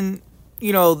feeling,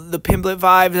 the Pimblett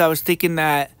vibes. I was thinking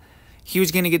that he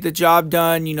was going to get the job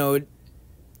done.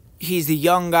 He's the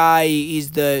young guy.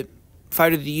 He's the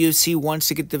fighter the UFC wants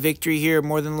to get the victory here,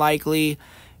 more than likely.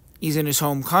 He's in his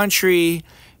home country.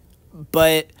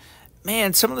 But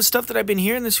man, some of the stuff that I've been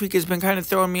hearing this week has been kind of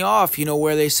throwing me off,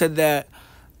 where they said that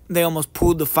they almost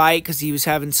pulled the fight because he was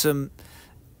having some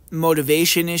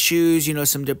motivation issues,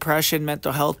 some depression,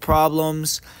 mental health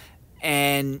problems.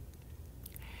 And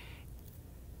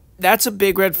that's a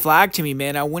big red flag to me,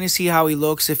 man. I want to see how he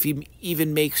looks, if he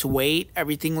even makes weight,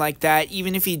 everything like that.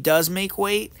 Even if he does make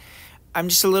weight, I'm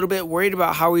just a little bit worried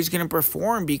about how he's going to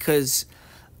perform because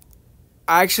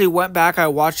I actually went back, I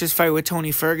watched this fight with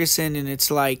Tony Ferguson, and it's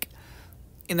like,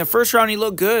 in the first round, he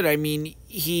looked good. I mean,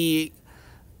 he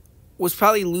was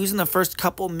probably losing the first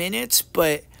couple minutes,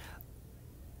 but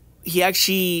he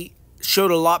actually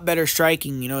showed a lot better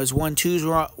striking. His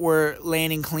 1-2s were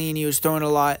landing clean. He was throwing a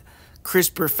lot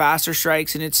crisper, faster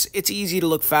strikes, and it's easy to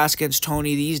look fast against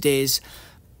Tony these days.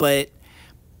 But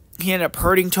he ended up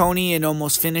hurting Tony and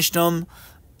almost finished him.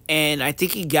 And I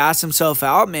think he gassed himself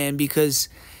out, man, because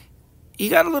he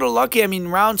got a little lucky. I mean,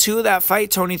 round 2 of that fight,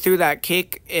 Tony threw that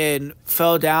kick and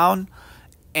fell down,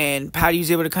 and Paddy was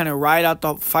able to kind of ride out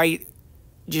the fight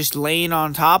just laying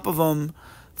on top of him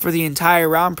for the entire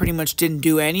round, pretty much didn't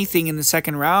do anything in the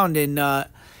second round, and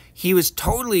he was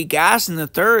totally gassed in the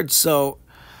third. So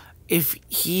if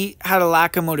he had a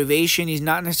lack of motivation, he's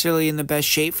not necessarily in the best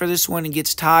shape for this one and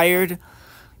gets tired,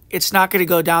 it's not going to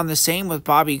go down the same with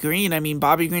Bobby Green. I mean,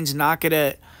 Bobby Green's not going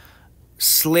to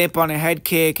slip on a head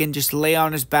kick and just lay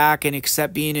on his back and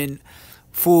accept being in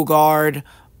full guard.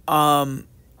 And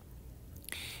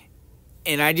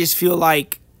I just feel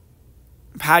like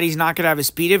Paddy's not going to have a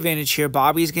speed advantage here.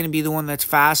 Bobby's going to be the one that's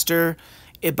faster.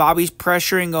 If Bobby's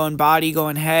pressuring, going body,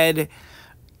 going head,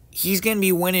 he's going to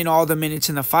be winning all the minutes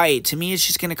in the fight. To me, it's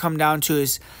just going to come down to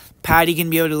is Paddy going to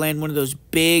be able to land one of those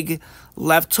big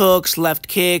left hooks, left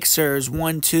kicks, or his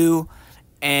 1-2,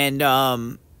 and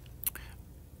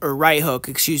or right hook,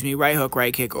 right hook,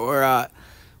 right kick, or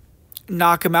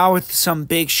knock him out with some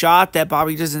big shot that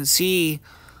Bobby doesn't see.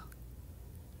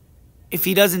 If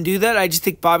he doesn't do that, I just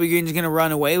think Bobby Green's going to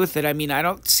run away with it. I mean, I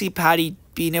don't see Patty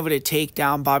being able to take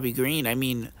down Bobby Green. I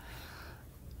mean,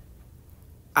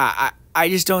 I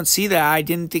just don't see that. I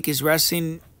didn't think his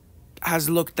wrestling has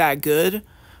looked that good.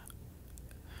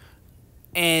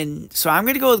 And so I'm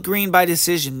going to go with Green by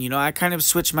decision. You know, I kind of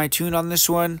switched my tune on this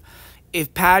one.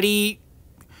 If Patty,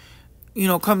 you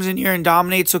know, comes in here and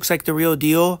dominates, looks like the real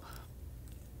deal,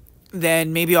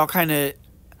 then maybe I'll kind of,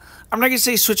 I'm not going to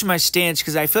say switch my stance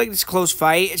because I feel like it's a close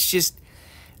fight. It's just,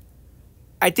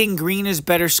 I think Green is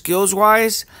better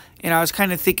skills-wise, and I was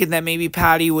kind of thinking that maybe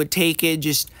Patty would take it,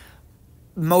 just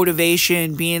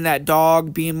motivation, being that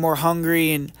dog, being more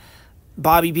hungry, and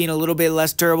Bobby being a little bit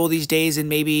less durable these days, and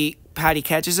maybe Patty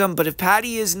catches him. But if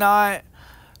Patty is not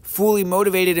fully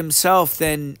motivated himself,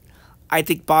 then I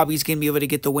think Bobby's going to be able to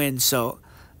get the win. So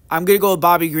I'm going to go with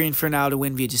Bobby Green for now to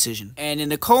win via decision. And in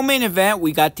the co-main event,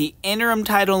 we got the interim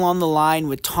title on the line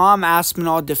with Tom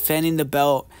Aspinall defending the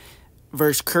belt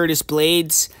versus Curtis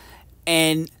Blades.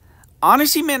 And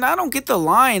honestly, man, I don't get the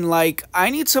line. Like, I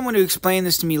need someone to explain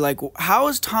this to me. Like, how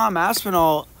is Tom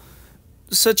Aspinall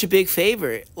such a big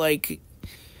favorite? Like,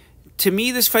 to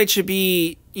me, this fight should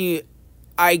be, you know,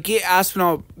 I get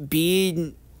Aspinall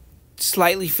being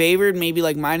slightly favored, maybe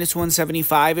like minus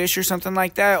 175-ish or something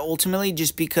like that, ultimately,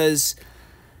 just because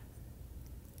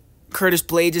Curtis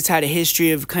Blades has had a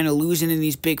history of kind of losing in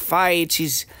these big fights.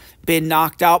 He's been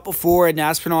knocked out before, and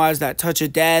Aspinall has that touch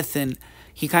of death, and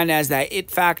he kind of has that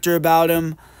it factor about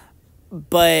him.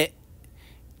 But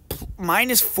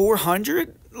minus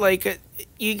 400, like,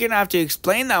 you're going to have to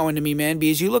explain that one to me, man,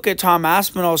 because you look at Tom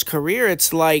Aspinall's career,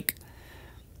 it's like,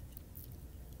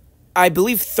 I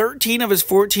believe 13 of his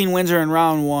 14 wins are in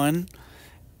round one,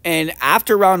 and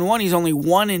after round one, he's only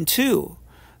 1-2.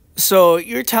 So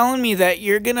you're telling me that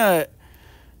you're going to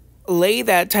lay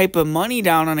that type of money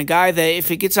down on a guy that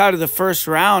if it gets out of the first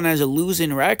round has a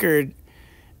losing record,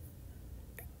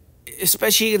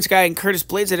 especially against a guy in Curtis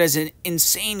Blades that has an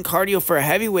insane cardio for a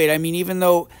heavyweight. I mean, even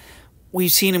though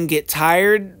we've seen him get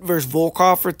tired versus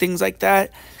Volkov or things like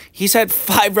that, he's had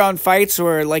 5-round fights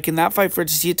where, like in that fight, for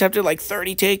instance, he attempted like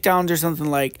 30 takedowns or something.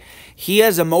 Like, he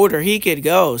has a motor, he could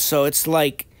go. So it's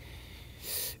like,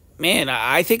 man,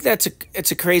 I think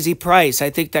it's a crazy price. I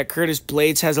think that Curtis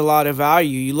Blades has a lot of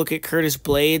value. You look at Curtis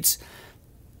Blades,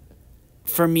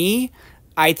 for me,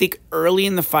 I think early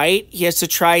in the fight, he has to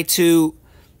try to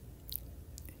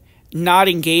not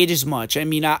engage as much. I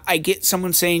mean, I get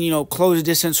someone saying, you know, close the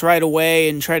distance right away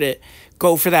and try to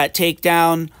go for that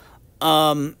takedown.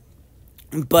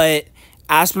 But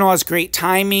Aspinall has great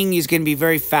timing. He's going to be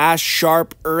very fast,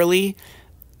 sharp early,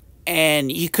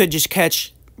 and he could just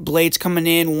catch Blades coming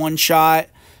in one shot,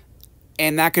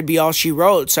 and that could be all she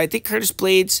wrote. So I think Curtis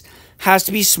Blades has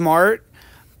to be smart.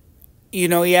 You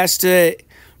know, he has to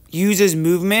use his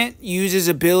movement, use his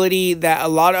ability that a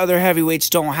lot of other heavyweights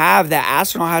don't have, that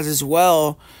Aspinall has as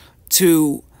well,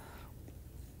 to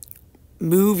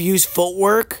move, use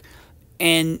footwork,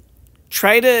 and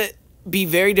try to be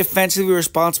very defensively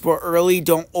responsible early.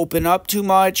 Don't open up too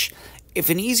much. If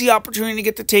an easy opportunity to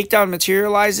get the takedown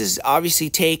materializes, obviously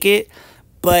take it,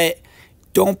 but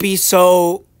don't be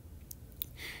so,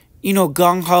 you know,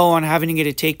 gung-ho on having to get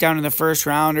a takedown in the first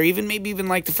round, or maybe even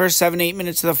like the first 7-8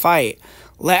 minutes of the fight.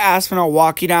 Let Aspinall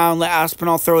walk you down. Let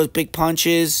Aspinall throw his big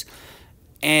punches.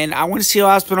 And I want to see how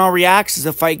Aspinall reacts as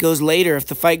the fight goes later. If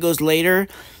the fight goes later,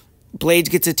 Blades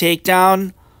gets a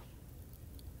takedown,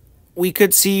 we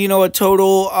could see, you know, a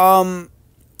total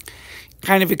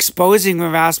kind of exposing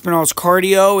of Aspinall's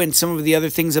cardio and some of the other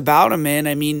things about him, man.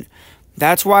 I mean,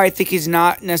 that's why I think he's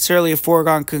not necessarily a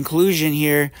foregone conclusion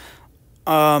here.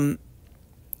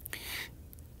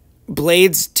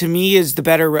 Blades, to me, is the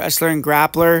better wrestler and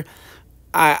grappler.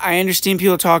 I understand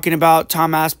people talking about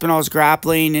Tom Aspinall's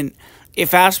grappling, and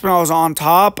if Aspinall is on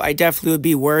top, I definitely would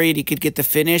be worried he could get the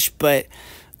finish. But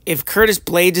if Curtis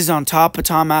Blades is on top of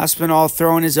Tom Aspinall,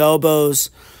 throwing his elbows,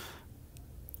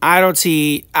 I don't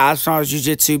see Aspinall's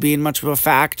jiu-jitsu being much of a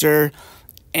factor,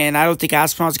 and I don't think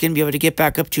Aspinall's going to be able to get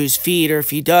back up to his feet, or if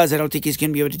he does, I don't think he's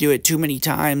going to be able to do it too many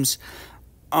times.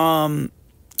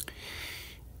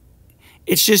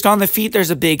 It's just on the feet,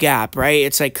 there's a big gap, right?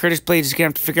 It's like Curtis Blades is going to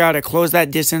have to figure out how to close that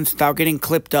distance without getting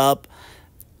clipped up.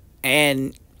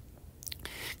 And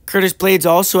Curtis Blades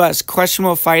also has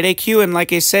questionable fight IQ. And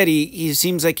like I said, he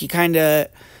seems like he kind of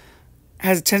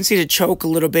has a tendency to choke a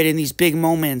little bit in these big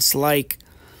moments. Like,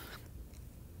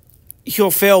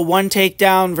 he'll fail one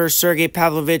takedown versus Sergey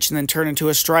Pavlovich and then turn into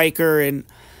a striker and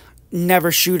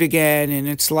never shoot again. And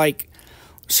it's like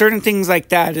certain things like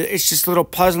that. It's just a little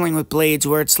puzzling with Blades,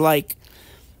 where it's like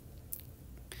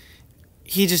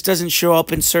he just doesn't show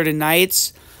up in certain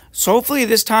nights. So hopefully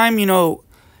this time,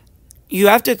 you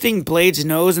have to think Blades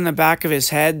knows in the back of his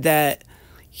head that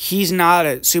he's not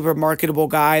a super marketable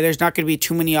guy. There's not going to be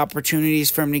too many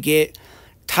opportunities for him to get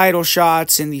title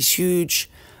shots and these huge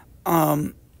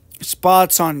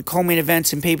spots on co-main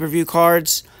events and pay-per-view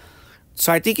cards.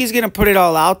 So I think he's going to put it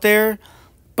all out there,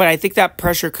 but I think that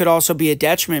pressure could also be a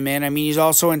detriment, man. I mean, he's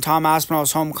also in Tom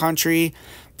Aspinall's home country.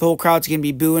 The whole crowd's going to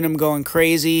be booing him, going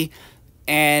crazy,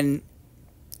 and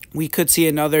we could see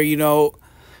another,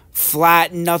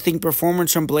 flat, nothing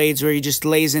performance from Blades where he just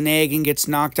lays an egg and gets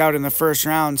knocked out in the first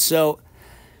round. So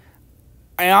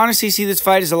I honestly see this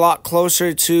fight as a lot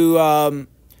closer to,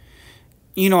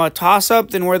 a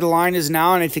toss-up than where the line is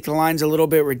now, and I think the line's a little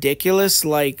bit ridiculous.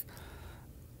 Like,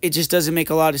 it just doesn't make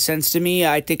a lot of sense to me.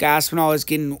 I think Aspinall is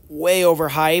getting way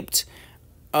overhyped.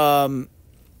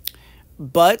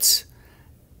 But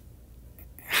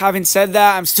having said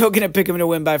that, I'm still going to pick him to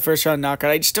win by first-round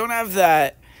knockout. I just don't have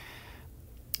that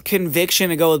conviction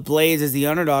to go with Blades as the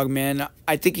underdog, man.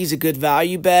 I think he's a good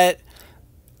value bet.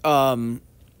 But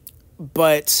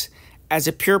as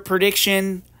a pure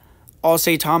prediction, I'll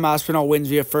say Tom Aspinall wins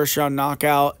via first-round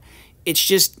knockout. It's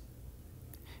just,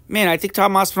 man, I think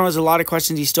Tom Aspinall has a lot of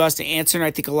questions he still has to answer, and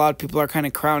I think a lot of people are kind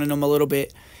of crowning him a little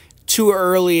bit too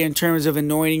early in terms of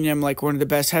anointing him like one of the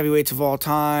best heavyweights of all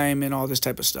time and all this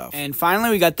type of stuff. And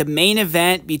finally, we got the main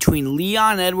event between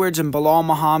Leon Edwards and Belal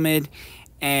Muhammad.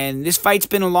 And this fight's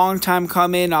been a long time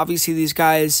coming. Obviously, these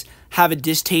guys have a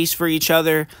distaste for each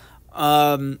other.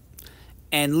 And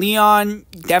Leon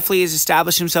definitely has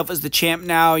established himself as the champ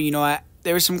now.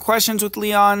 There were some questions with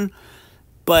Leon,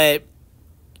 but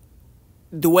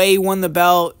the way he won the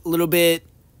belt, a little bit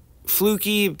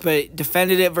fluky, but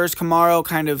defended it versus Kamaru,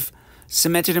 kind of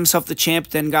cemented himself the champ,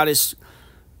 then got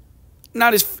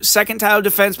not his second title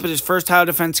defense, but his first title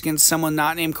defense against someone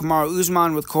not named Kamaru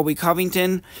Usman with Colby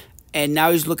Covington. And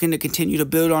now he's looking to continue to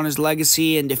build on his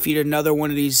legacy and defeat another one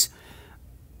of these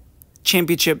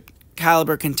championship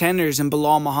caliber contenders in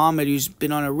Belal Muhammad, who's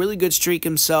been on a really good streak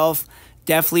himself.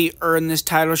 Definitely earned this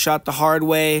title shot the hard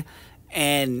way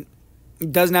and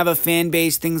doesn't have a fan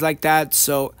base, things like that.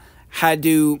 So had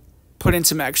to put in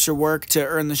some extra work to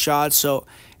earn the shot. So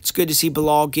it's good to see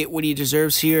Belal get what he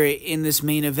deserves here in this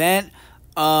main event.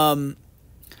 Obviously,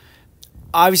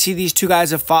 these two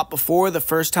guys have fought before. The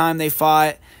first time they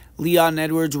fought, Leon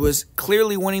Edwards was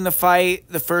clearly winning the fight.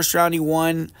 The first round he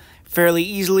won fairly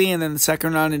easily, and then the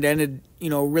second round it ended,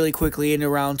 really quickly into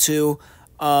round two.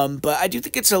 But I do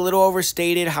think it's a little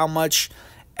overstated how much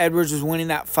Edwards was winning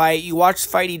that fight. You watch the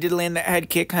fight, he did land that head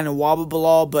kick, kind of wobbled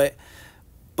Belal, but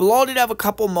Belal did have a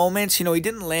couple moments. He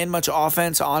didn't land much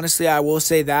offense. Honestly, I will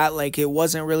say that. Like, it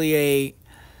wasn't really a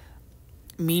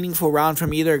meaningful round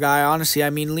from either guy, honestly.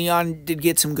 I mean, Leon did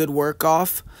get some good work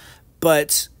off,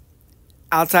 but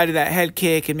outside of that head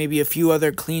kick and maybe a few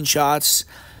other clean shots,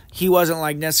 he wasn't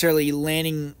like necessarily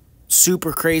landing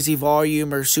super crazy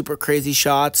volume or super crazy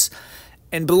shots.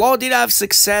 And Belal did have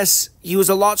success. He was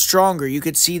a lot stronger. You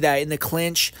could see that in the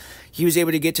clinch. He was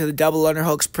able to get to the double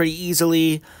underhooks pretty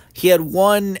easily. He had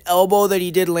one elbow that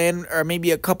he did land, or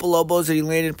maybe a couple elbows that he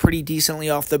landed pretty decently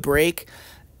off the break.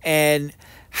 And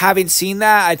having seen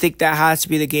that, I think that has to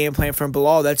be the game plan from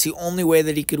Belal. That's the only way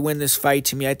that he could win this fight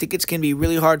to me. I think it's going to be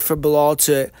really hard for Belal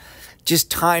to just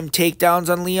time takedowns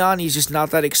on Leon. He's just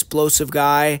not that explosive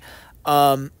guy.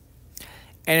 And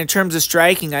in terms of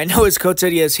striking, I know his coach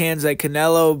said he has hands like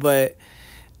Canelo, but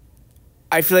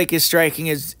I feel like his striking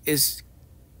is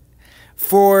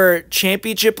for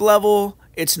championship level,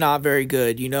 it's not very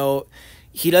good.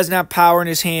 He doesn't have power in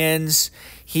his hands.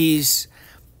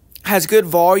 Has good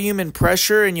volume and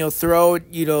pressure, and you'll throw,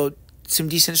 some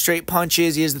decent straight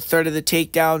punches. He has the third of the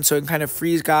takedown, so he can kind of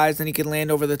freeze guys, then he can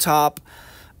land over the top.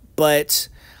 But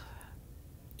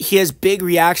he has big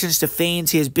reactions to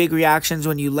feints. He has big reactions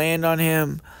when you land on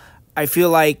him. I feel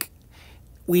like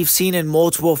we've seen in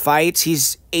multiple fights,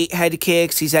 he's 8 head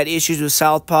kicks. He's had issues with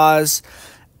southpaws.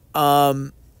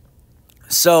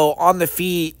 So on the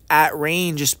feet, at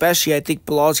range especially, I think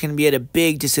Belal's going to be at a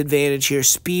big disadvantage here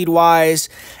speed-wise,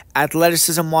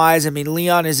 athleticism-wise. I mean,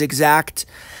 Leon is exactly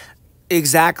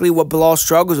what Belal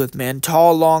struggles with, man.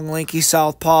 Tall, long, lanky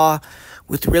southpaw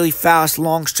with really fast,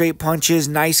 long, straight punches,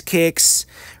 nice kicks,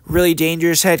 really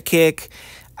dangerous head kick.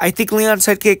 I think Leon's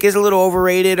head kick is a little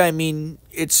overrated. I mean,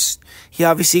 he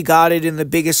obviously got it in the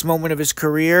biggest moment of his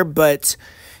career, but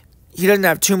he doesn't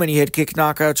have too many head kick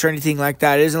knockouts or anything like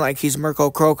that. It isn't like he's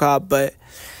Mirko Krokop, but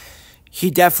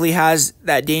he definitely has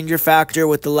that danger factor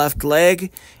with the left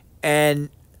leg. And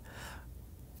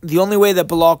the only way that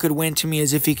Belal could win to me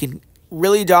is if he can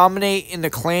really dominate in the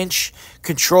clinch,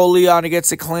 control Leon against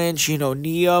the clinch,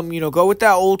 knee him, go with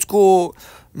that old school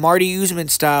Marty Usman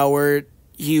style where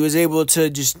he was able to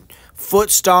just foot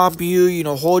stomp you,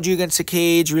 hold you against the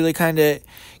cage, really kind of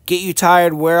get you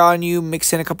tired, wear on you,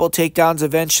 mix in a couple of takedowns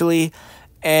eventually,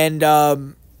 and,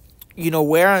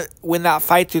 win that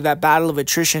fight through that battle of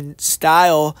attrition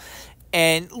style.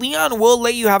 And Leon will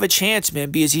let you have a chance,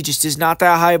 man, because he just is not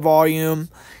that high volume.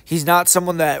 He's not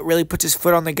someone that really puts his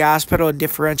foot on the gas pedal and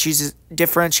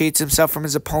differentiates himself from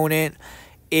his opponent.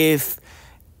 If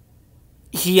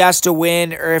he has to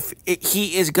win, or if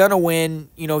he is going to win,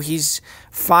 he's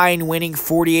fine winning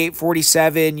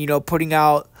 48-47, putting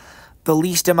out the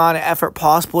least amount of effort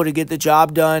possible to get the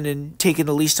job done and taking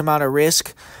the least amount of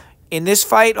risk. In this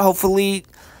fight, hopefully,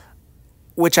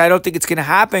 which I don't think it's going to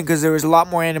happen because there was a lot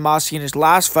more animosity in his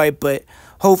last fight, but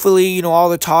hopefully, all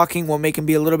the talking will make him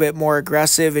be a little bit more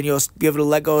aggressive and you'll be able to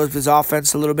let go of his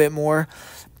offense a little bit more.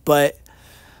 But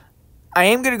I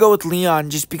am going to go with Leon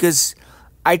just because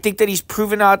I think that he's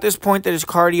proven out at this point that his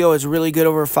cardio is really good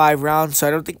over 5 rounds, so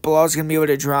I don't think Belal's going to be able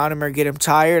to drown him or get him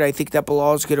tired. I think that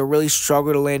Belal's going to really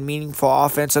struggle to land meaningful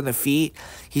offense on the feet.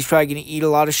 He's probably going to eat a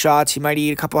lot of shots. He might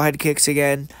eat a couple head kicks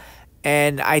again.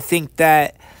 And I think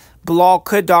that Belal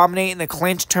could dominate in the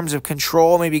clinch in terms of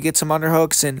control, maybe get some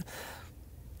underhooks and a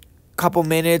couple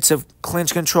minutes of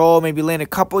clinch control, maybe land a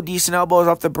couple decent elbows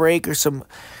off the break or some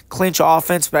clinch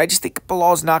offense. But I just think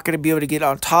Belal's not going to be able to get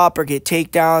on top or get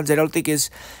takedowns. I don't think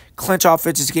his clinch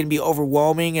offense is going to be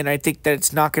overwhelming, and I think that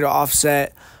it's not going to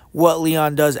offset what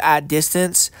Leon does at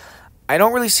distance. I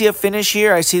don't really see a finish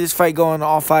here. I see this fight going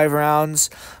all 5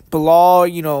 rounds.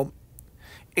 Belal,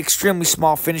 extremely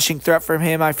small finishing threat from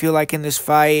him, I feel like, in this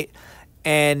fight.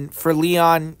 And for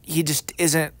Leon, he just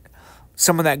isn't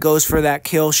someone that goes for that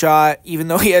kill shot, even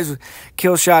though he has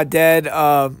kill shot dead,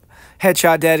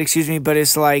 headshot dead, excuse me, but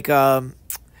it's like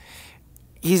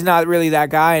he's not really that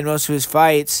guy in most of his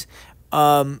fights.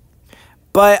 But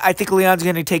I think Leon's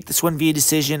going to take this one via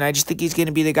decision. I just think he's going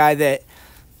to be the guy that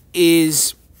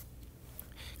is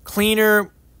cleaner,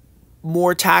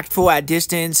 more tactful at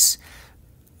distance,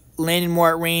 landing more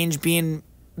at range, being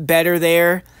better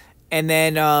there, and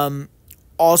then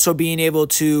also being able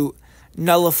to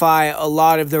nullify a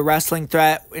lot of the wrestling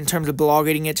threat in terms of Belal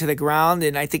getting it to the ground.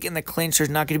 And I think in the clinch, there's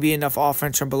not going to be enough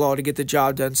offense from Belal to get the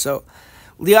job done. So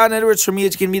Leon Edwards, for me,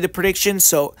 it's going to be the prediction.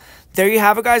 So there you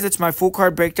have it, guys. That's my full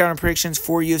card breakdown and predictions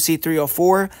for UFC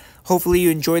 304. Hopefully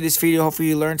you enjoyed this video. Hopefully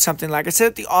you learned something. Like I said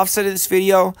at the offset of this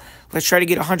video, let's try to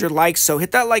get 100 likes. So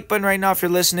hit that like button right now if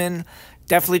you're listening.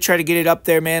 Definitely try to get it up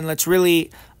there, man. Let's really,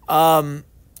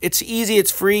 it's easy,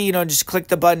 it's free, just click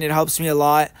the button. It helps me a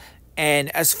lot.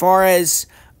 And as far as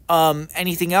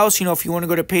anything else, if you want to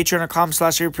go to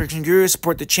patreon.com/PredictionGuru,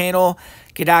 support the channel,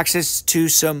 get access to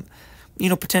some,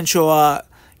 potential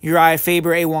Uriah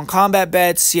Faber A1 combat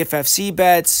bets, CFFC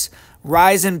bets,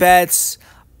 Ryzen bets,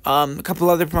 a couple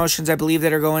other promotions I believe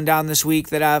that are going down this week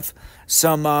that have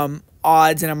some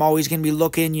odds, and I'm always going to be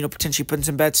looking, potentially putting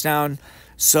some bets down.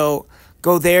 So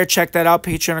go there, check that out,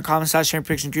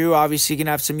 patreon.com/PredictionGuru. Obviously, you can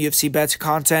have some UFC bets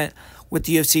content with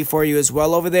the UFC for you as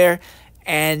well over there.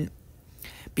 And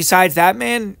besides that,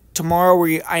 man, tomorrow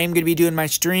I am going to be doing my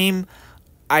stream.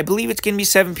 I believe it's going to be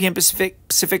 7 p.m.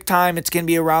 Pacific time. It's going to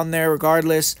be around there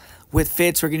regardless. With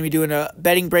Fitz, we're going to be doing a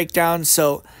betting breakdown.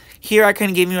 So here I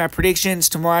kind of gave you my predictions.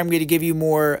 Tomorrow I'm going to give you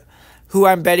more who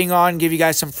I'm betting on, give you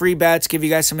guys some free bets, give you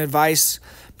guys some advice,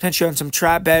 potentially on some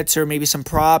trap bets or maybe some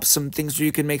props, some things where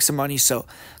you can make some money. So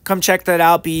come check that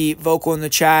out. Be vocal in the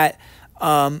chat,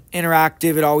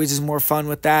 interactive. It always is more fun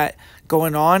with that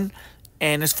going on.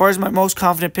 And as far as my most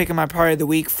confident pick in my parlay of the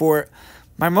week, for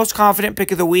my most confident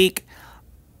pick of the week,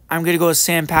 I'm going to go with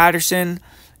Sam Patterson.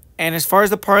 And as far as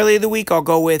the parlay of the week, I'll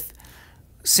go with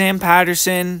Sam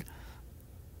Patterson,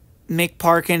 Mick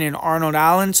Parkin, and Arnold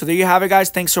Allen. So there you have it, guys.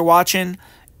 Thanks for watching,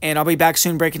 and I'll be back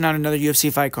soon breaking down another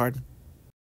UFC fight card.